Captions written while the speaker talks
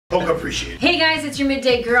Hope appreciate it. Hey guys, it's your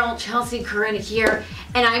midday girl, Chelsea Corrine here,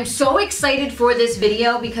 and I'm so excited for this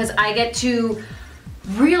video because I get to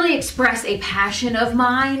really express a passion of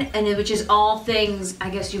mine, and which is all things, I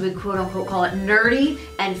guess you would quote unquote call it nerdy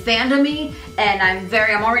and fandomy. And I'm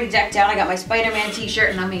already decked out. I got my Spider-Man t-shirt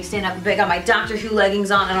and I'm gonna stand up. I got my Doctor Who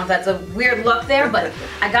leggings on. I don't know if that's a weird look there, but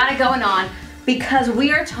I got it going on because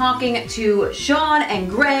we are talking to Sean and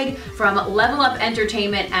Greg from Level Up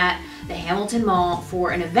Entertainment at the Hamilton Mall for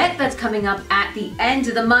an event that's coming up at the end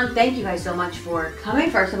of the month. Thank you guys so much for coming,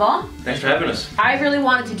 first of all. Thanks for having us. I really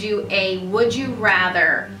wanted to do a would you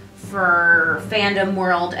rather for fandom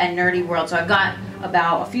world and nerdy world. So I've got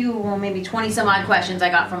about a few, well, maybe 20 some odd questions I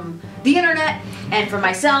got from the internet and from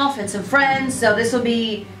myself and some friends. So this will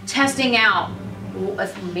be testing out.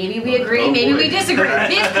 Maybe we agree, maybe we disagree.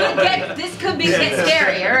 This could get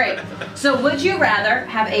scary. All right. So, would you rather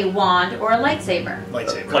have a wand or a lightsaber?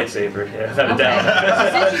 Lightsaber. Lightsaber, yeah, without a doubt.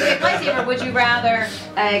 So since you picked lightsaber, would you rather?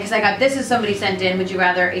 Because I got this as somebody sent in. Would you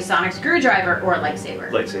rather a sonic screwdriver or a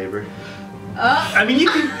lightsaber? Lightsaber. I mean, you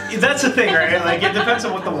can. That's the thing, right? Like, it depends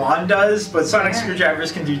on what the wand does, but sonic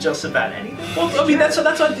screwdrivers can do just about anything. Well, I mean, that's why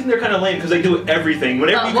I think they're kind of lame, because they do everything.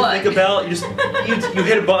 Whenever you can think about, you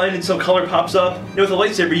hit a button and some color pops up. You know, with a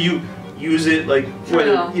lightsaber, you use it like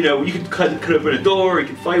whether, you know, you could cut open a door, or you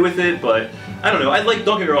can fight with it, but I don't know.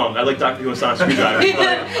 Don't get me wrong. I like Doctor Who and sonic screwdriver.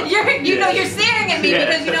 You're staring at me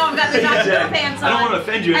because you know I've got the Doctor Who pants on. I don't want to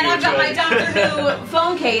offend you. And I've got my Doctor Who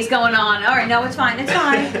phone case going on. All right, no, it's fine. It's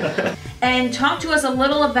fine. And talk to us a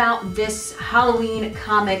little about this Halloween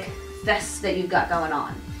comic fest that you've got going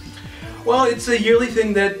on. Well, it's a yearly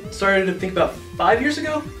thing that started, I think, about 5 years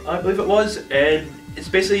ago, I believe it was, and it's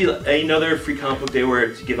basically another free comic book day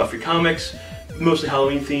where to give out free comics, mostly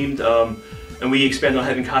Halloween themed, and we expand on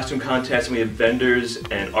having costume contests, and we have vendors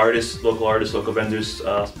and artists, local vendors,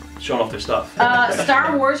 showing off their stuff.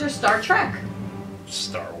 Star Wars or Star Trek?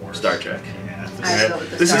 Star Wars. Star Trek.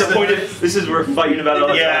 This is the point. This is we're fighting about it all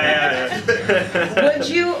the time. Yeah. Would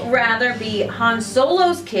you rather be Han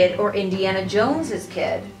Solo's kid or Indiana Jones's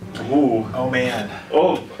kid? Ooh. Oh man.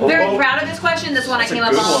 Very proud of this question. This one I came up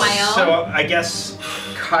on my own. So I guess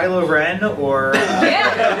Kylo Ren or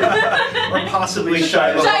or possibly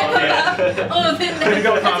Shia LaBeouf. I'm gonna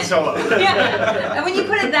go with Han Solo. Yeah. And when you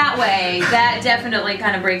put it that way, that definitely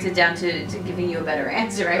kind of breaks it down to giving you a better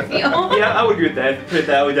answer, I feel. Yeah, I would agree with that. Put it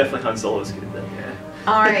that way, definitely Han Solo's kid then. Yeah.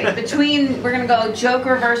 All right, we're gonna go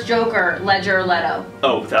Joker versus Joker, Ledger or Leto.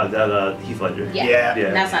 Oh, without Heath Ledger. Yeah.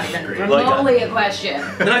 That's not even remotely a question.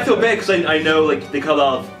 And I feel bad because I know like they cut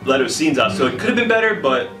all of Leto's scenes out, so it could have been better,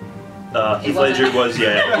 but Heath Ledger was,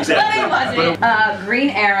 yeah, exactly. But it wasn't. Green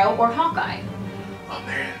Arrow or Hawkeye? Oh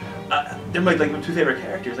man, they're my two favorite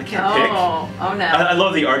characters. I can't pick. Oh no. I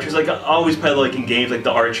love the archers. Like I always play like in games like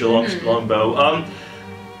the archer, longbow.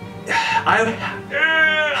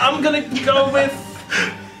 I'm gonna go with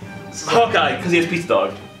Hawkeye, because he has Pizza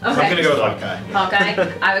Dog. Okay. I'm gonna go with Hawkeye.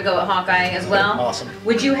 Hawkeye. I would go with Hawkeye as well. Awesome.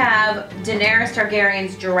 Would you have Daenerys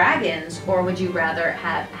Targaryen's dragons, or would you rather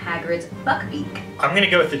have Hagrid's buckbeak? I'm gonna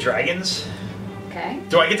go with the dragons. Okay.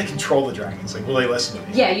 Do I get to control the dragons? Like, will they listen to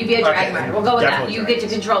me? Yeah, you'd be a dragon rider. We'll go with that. You get to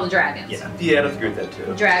control the dragons. Yeah, I'd agree with that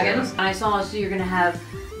too. Dragons. I saw, so you're gonna have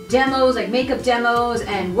demos, like makeup demos,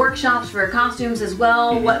 and workshops for costumes as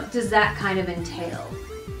well. What does that kind of entail?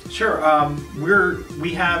 Sure.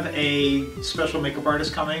 We have a special makeup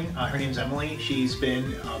artist coming. Her name's Emily. She's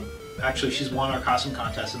been actually she's won our costume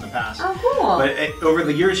contest in the past. Oh, cool! But over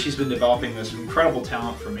the years, she's been developing this incredible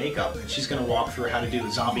talent for makeup, and she's going to walk through how to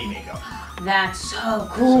do zombie makeup. That's so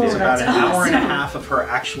cool. So it's about That's an hour and a awesome. half of her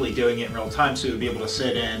actually doing it in real time, so you'll be able to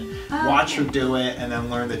sit in, watch her do it, and then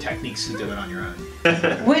learn the techniques to do it on your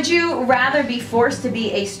own. Would you rather be forced to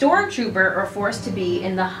be a stormtrooper or forced to be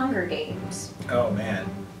in the Hunger Games? Oh man.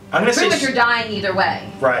 I'm gonna Pretty say much you're dying either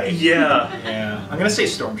way. Right. Yeah. Yeah. I'm gonna say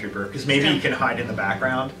Stormtrooper because maybe you can hide in the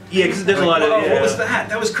background. Yeah, because there's a lot of. Yeah. What was that?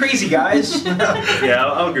 That was crazy, guys. Yeah,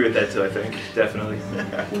 I'll agree with that too. I think definitely.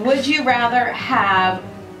 Would you rather have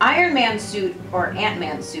Iron Man suit or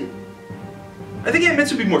Ant-Man suit? I think Ant-Man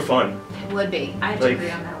would be more fun. It would be. I have to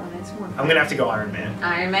agree on that one. It's more fun. I'm gonna have to go Iron Man.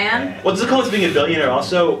 Iron Man? Well, does it come with being a billionaire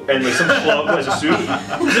also, and like some club has a suit?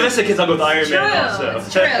 Because if that's the case, I'll go with Iron Man also.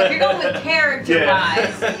 It's true. If you're going with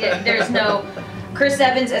character-wise, there's no Chris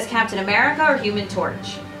Evans as Captain America or Human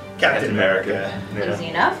Torch. Captain America. Yeah. Easy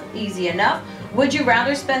enough. Easy enough. Would you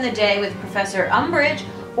rather spend the day with Professor Umbridge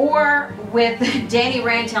or with Danny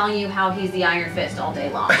Rand telling you how he's the Iron Fist all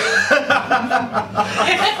day long?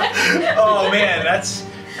 Oh man,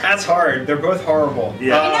 that's hard. They're both horrible.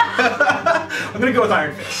 Yeah. I'm gonna go with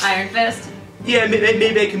Iron Fist. Iron Fist? Yeah,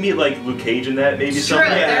 maybe I can meet like Luke Cage in that. Maybe True, something.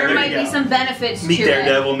 there you might go. be some benefits Meet to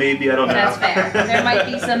Daredevil, maybe, I don't know. That's fair. There might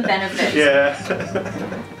be some benefits. Yeah.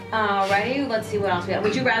 Alrighty, let's see what else we got.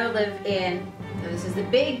 Would you rather live in, this is the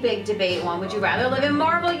big debate one, would you rather live in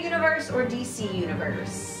Marvel Universe or DC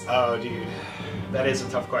Universe? Oh, dude, that is a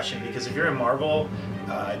tough question because if you're in Marvel,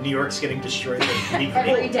 New York's getting destroyed like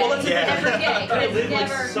Every day. Well, yeah. Every day. If I It's live like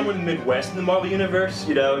never... somewhere in the Midwest in the Marvel Universe,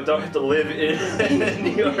 you know, don't have to live in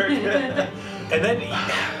New York. And then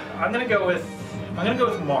I'm gonna go with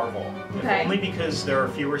Marvel, Okay. only because there are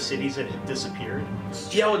fewer cities that have disappeared.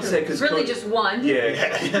 Yeah, I would say because Really just one. yeah,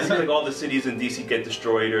 it seems like all the cities in DC get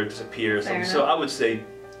destroyed or disappear or something. Fair So enough. I would say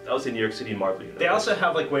New York City and Marvel Universe. They also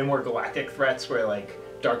have like way more galactic threats where like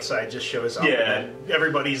Darkseid just shows up Yeah. and then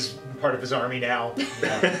everybody's part of his army now.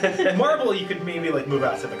 Marvel, you could maybe like move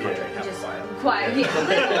out to the country and have Just a fire. quiet. Yeah, a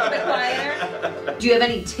little bit quieter. Do you have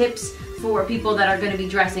any tips for people that are going to be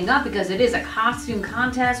dressing up because it is a costume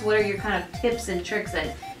contest? What are your kind of tips and tricks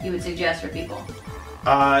that you would suggest for people?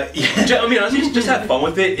 Yeah. I mean, honestly, just have fun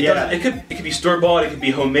with it. It could be store bought. It could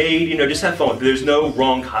be homemade. You know, just have fun with it. There's no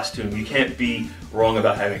wrong costume. You can't be wrong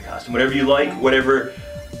about having a costume. Whatever you like, whatever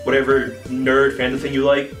nerd fandom thing you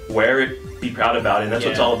like, wear it. Be proud about it. And that's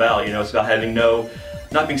what it's all about. You know, it's about having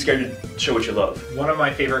not being scared to show what you love. One of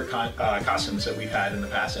my favorite costumes that we've had in the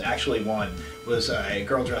past, and actually one, was a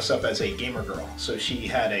girl dressed up as a gamer girl. So she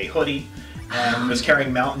had a hoodie and was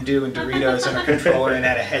carrying Mountain Dew and Doritos and a controller and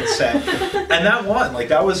had a headset. And that won. Like,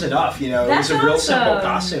 that was enough, you know. That's it was a real simple awesome.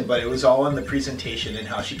 costume, but it was all in the presentation and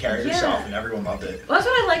how she carried herself, and everyone loved it. Well, that's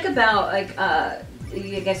what I like about like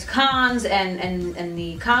I guess cons and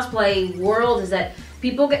the cosplay world is that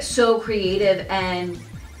people get so creative and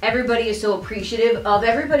everybody is so appreciative of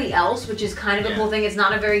everybody else, which is kind of a cool thing. It's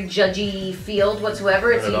not a very judgy field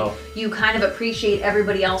whatsoever. It's you kind of appreciate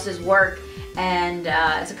everybody else's work, and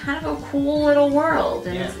it's a kind of a cool little world,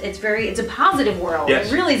 and it's a positive world. Yes.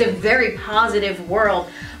 It really is a very positive world.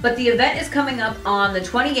 But the event is coming up on the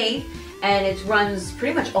 28th. And it runs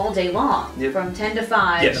pretty much all day long, from 10 to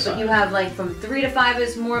 5. Yes. But you have like from 3 to 5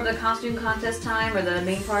 is more of the costume contest time, or the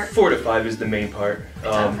main part? 4 to 5 is the main part.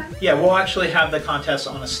 Okay. Yeah, we'll actually have the contest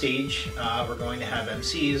on a stage. We're going to have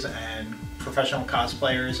MCs and professional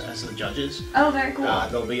cosplayers as the judges. Oh, very cool.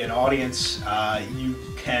 There'll be an audience. You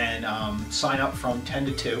can sign up from 10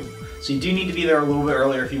 to 2. So you do need to be there a little bit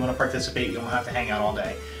earlier if you want to participate. You don't have to hang out all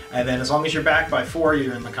day. And then as long as you're back by 4,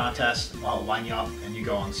 you're in the contest. I'll line you up and you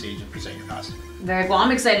go on stage and present your costume. Very cool.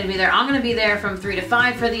 I'm excited to be there. I'm going to be there from 3 to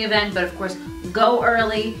 5 for the event, but of course, go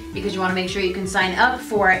early because you want to make sure you can sign up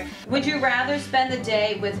for it. Would you rather spend the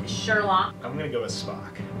day with Sherlock? I'm going to go with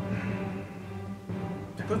Spock.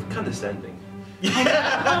 They're both condescending.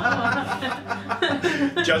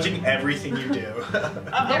 Judging everything you do.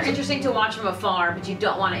 They're interesting to watch from afar, but you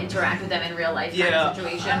don't want to interact with them in real life kind of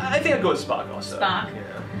situation. I think I'd go with Spock also. Spock?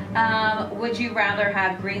 Yeah. Would you rather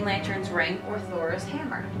have Green Lantern's ring or Thor's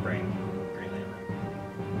hammer? Green Lantern.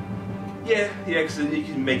 Yeah, because you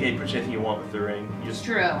can make anything you want with the ring. You just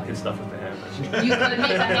True. hit stuff with the hammer. You could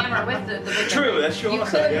make a hammer with the True, that's true You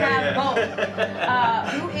also. could Yeah,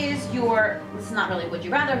 have both. Who is your, this is not really would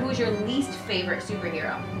you rather, who is your least favorite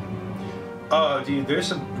superhero? Oh, dude, there's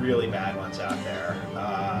some really bad ones out there.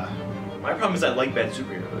 My problem is I like bad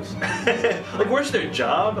superheroes. Like, where's their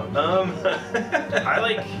job? I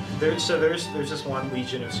like there's this one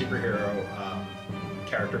Legion of Superhero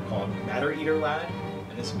character called Matter Eater Lad,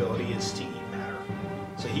 and his ability is to eat matter.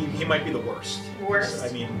 So he might be the worst. Worst? I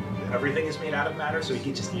mean, everything is made out of matter, so he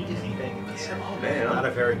can just eat anything. And that's Oh man, not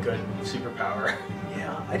a very good superpower.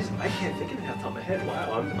 yeah, I can't think of it off the top of my head.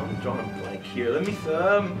 Wow, I'm drawing a blank here. Let me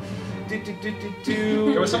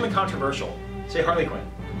There was something controversial. Say Harley Quinn.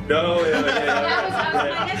 No, That was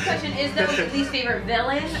my next question. Is though your least favorite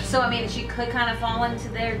villain? So I mean, she could kind of fall into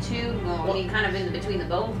there too. Well, I mean, kind of in between the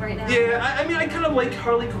both right now. Yeah, I mean, I kind of like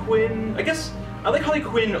Harley Quinn. I guess I like Harley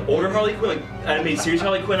Quinn, older Harley Quinn, like animated series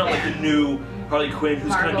Harley Quinn, not like the new Harley Quinn,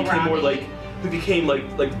 who's kind of became more like, who became like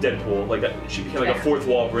Deadpool. Like she became like a fourth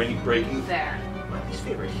wall breaking. There. My least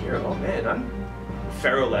favorite hero. Oh man, I'm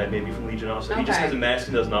Pharaoh Lad maybe from Legion also. He just has a mask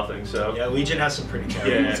and does nothing. So Yeah, Legion has some pretty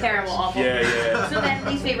terrible. Terrible, awful. Yeah. So then,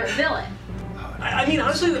 least favorite villain. I mean,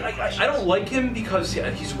 honestly, I don't like him because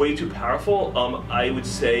he's way too powerful. I would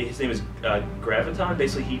say his name is Graviton.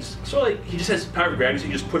 Basically, he's sort of like, he just has power of gravity, so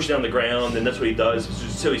he just pushes down the ground, and that's what he does.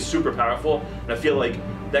 So he's super powerful, and I feel like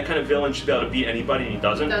that kind of villain should be able to beat anybody, and he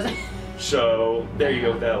doesn't. So there you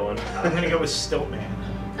go with that one. I'm gonna go with Stiltman.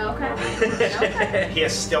 Okay. He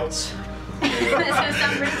has stilts. This gonna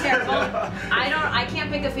sound pretty terrible. I can't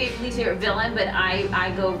pick a least favorite villain, but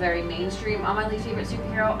I go very mainstream on my least favorite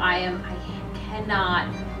superhero. I cannot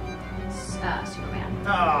Superman.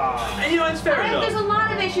 Oh. And you know, it's fair enough. There's a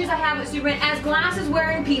lot of issues I have with Superman. As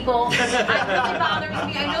glasses-wearing people, it really bothers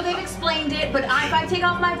me. I know they've explained it, but if I take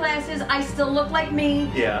off my glasses, I still look like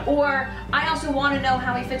me. Yeah. Or I also want to know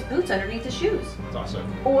how he fits boots underneath his shoes. That's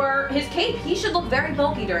awesome. Or his cape. He should look very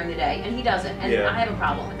bulky during the day, and he doesn't. And I have a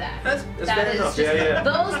problem with that. That's That fair is enough. just Yeah.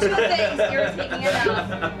 those two things irritate me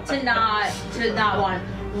enough to not want.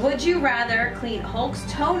 Would you rather clean Hulk's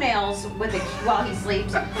toenails while he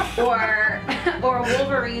sleeps, or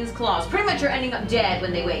Wolverine's claws? Pretty much, you're ending up dead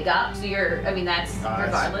when they wake up. So that's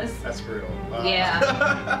regardless. That's brutal.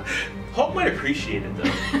 Yeah. Hulk might appreciate it though.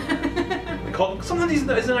 Like Hulk, sometimes he's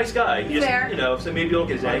a nice guy. He just, Fair. you know, so maybe you don't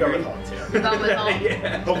get as I'll go angry. with Hulk, too. You're going with Hulk?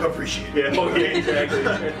 Yeah. Hulk appreciate it. Yeah, Hulk, yeah, exactly.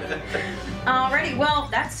 Alrighty, well,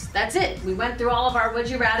 that's it. We went through all of our Would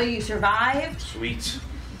You Rather. You survived. Sweet.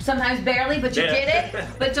 Sometimes barely, but you did it.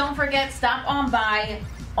 But don't forget, stop on by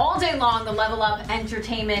all day long the Level Up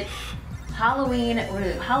Entertainment Halloween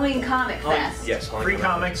Comic Fest. Yes, Free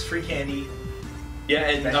comics, free candy. Yeah,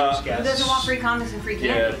 and Who doesn't want free comics and free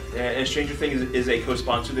candy? yeah, and Stranger Things is a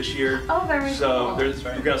co-sponsor this year. Oh, very So cool. we're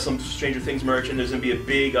gonna have some Stranger Things merch, and there's gonna be a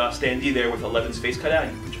big standee there with Eleven's face cut out.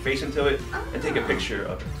 You can put your face into it and take a picture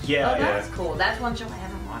of it. Yeah. Oh, that's cool. That's one show I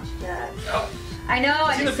haven't watched yet. Oh. I know,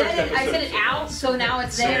 I See just the said first it. I said it episode. out, so now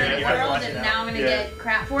it's there in the you have to world, watch it and out. now I'm gonna Yeah. get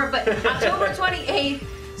crap for it. But October 28th,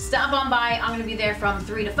 stop on by. I'm gonna be there from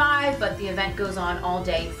 3 to 5, but the event goes on all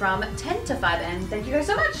day from 10 to 5. And thank you guys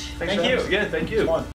so much. Thank you. Yeah, thank you. It's fun.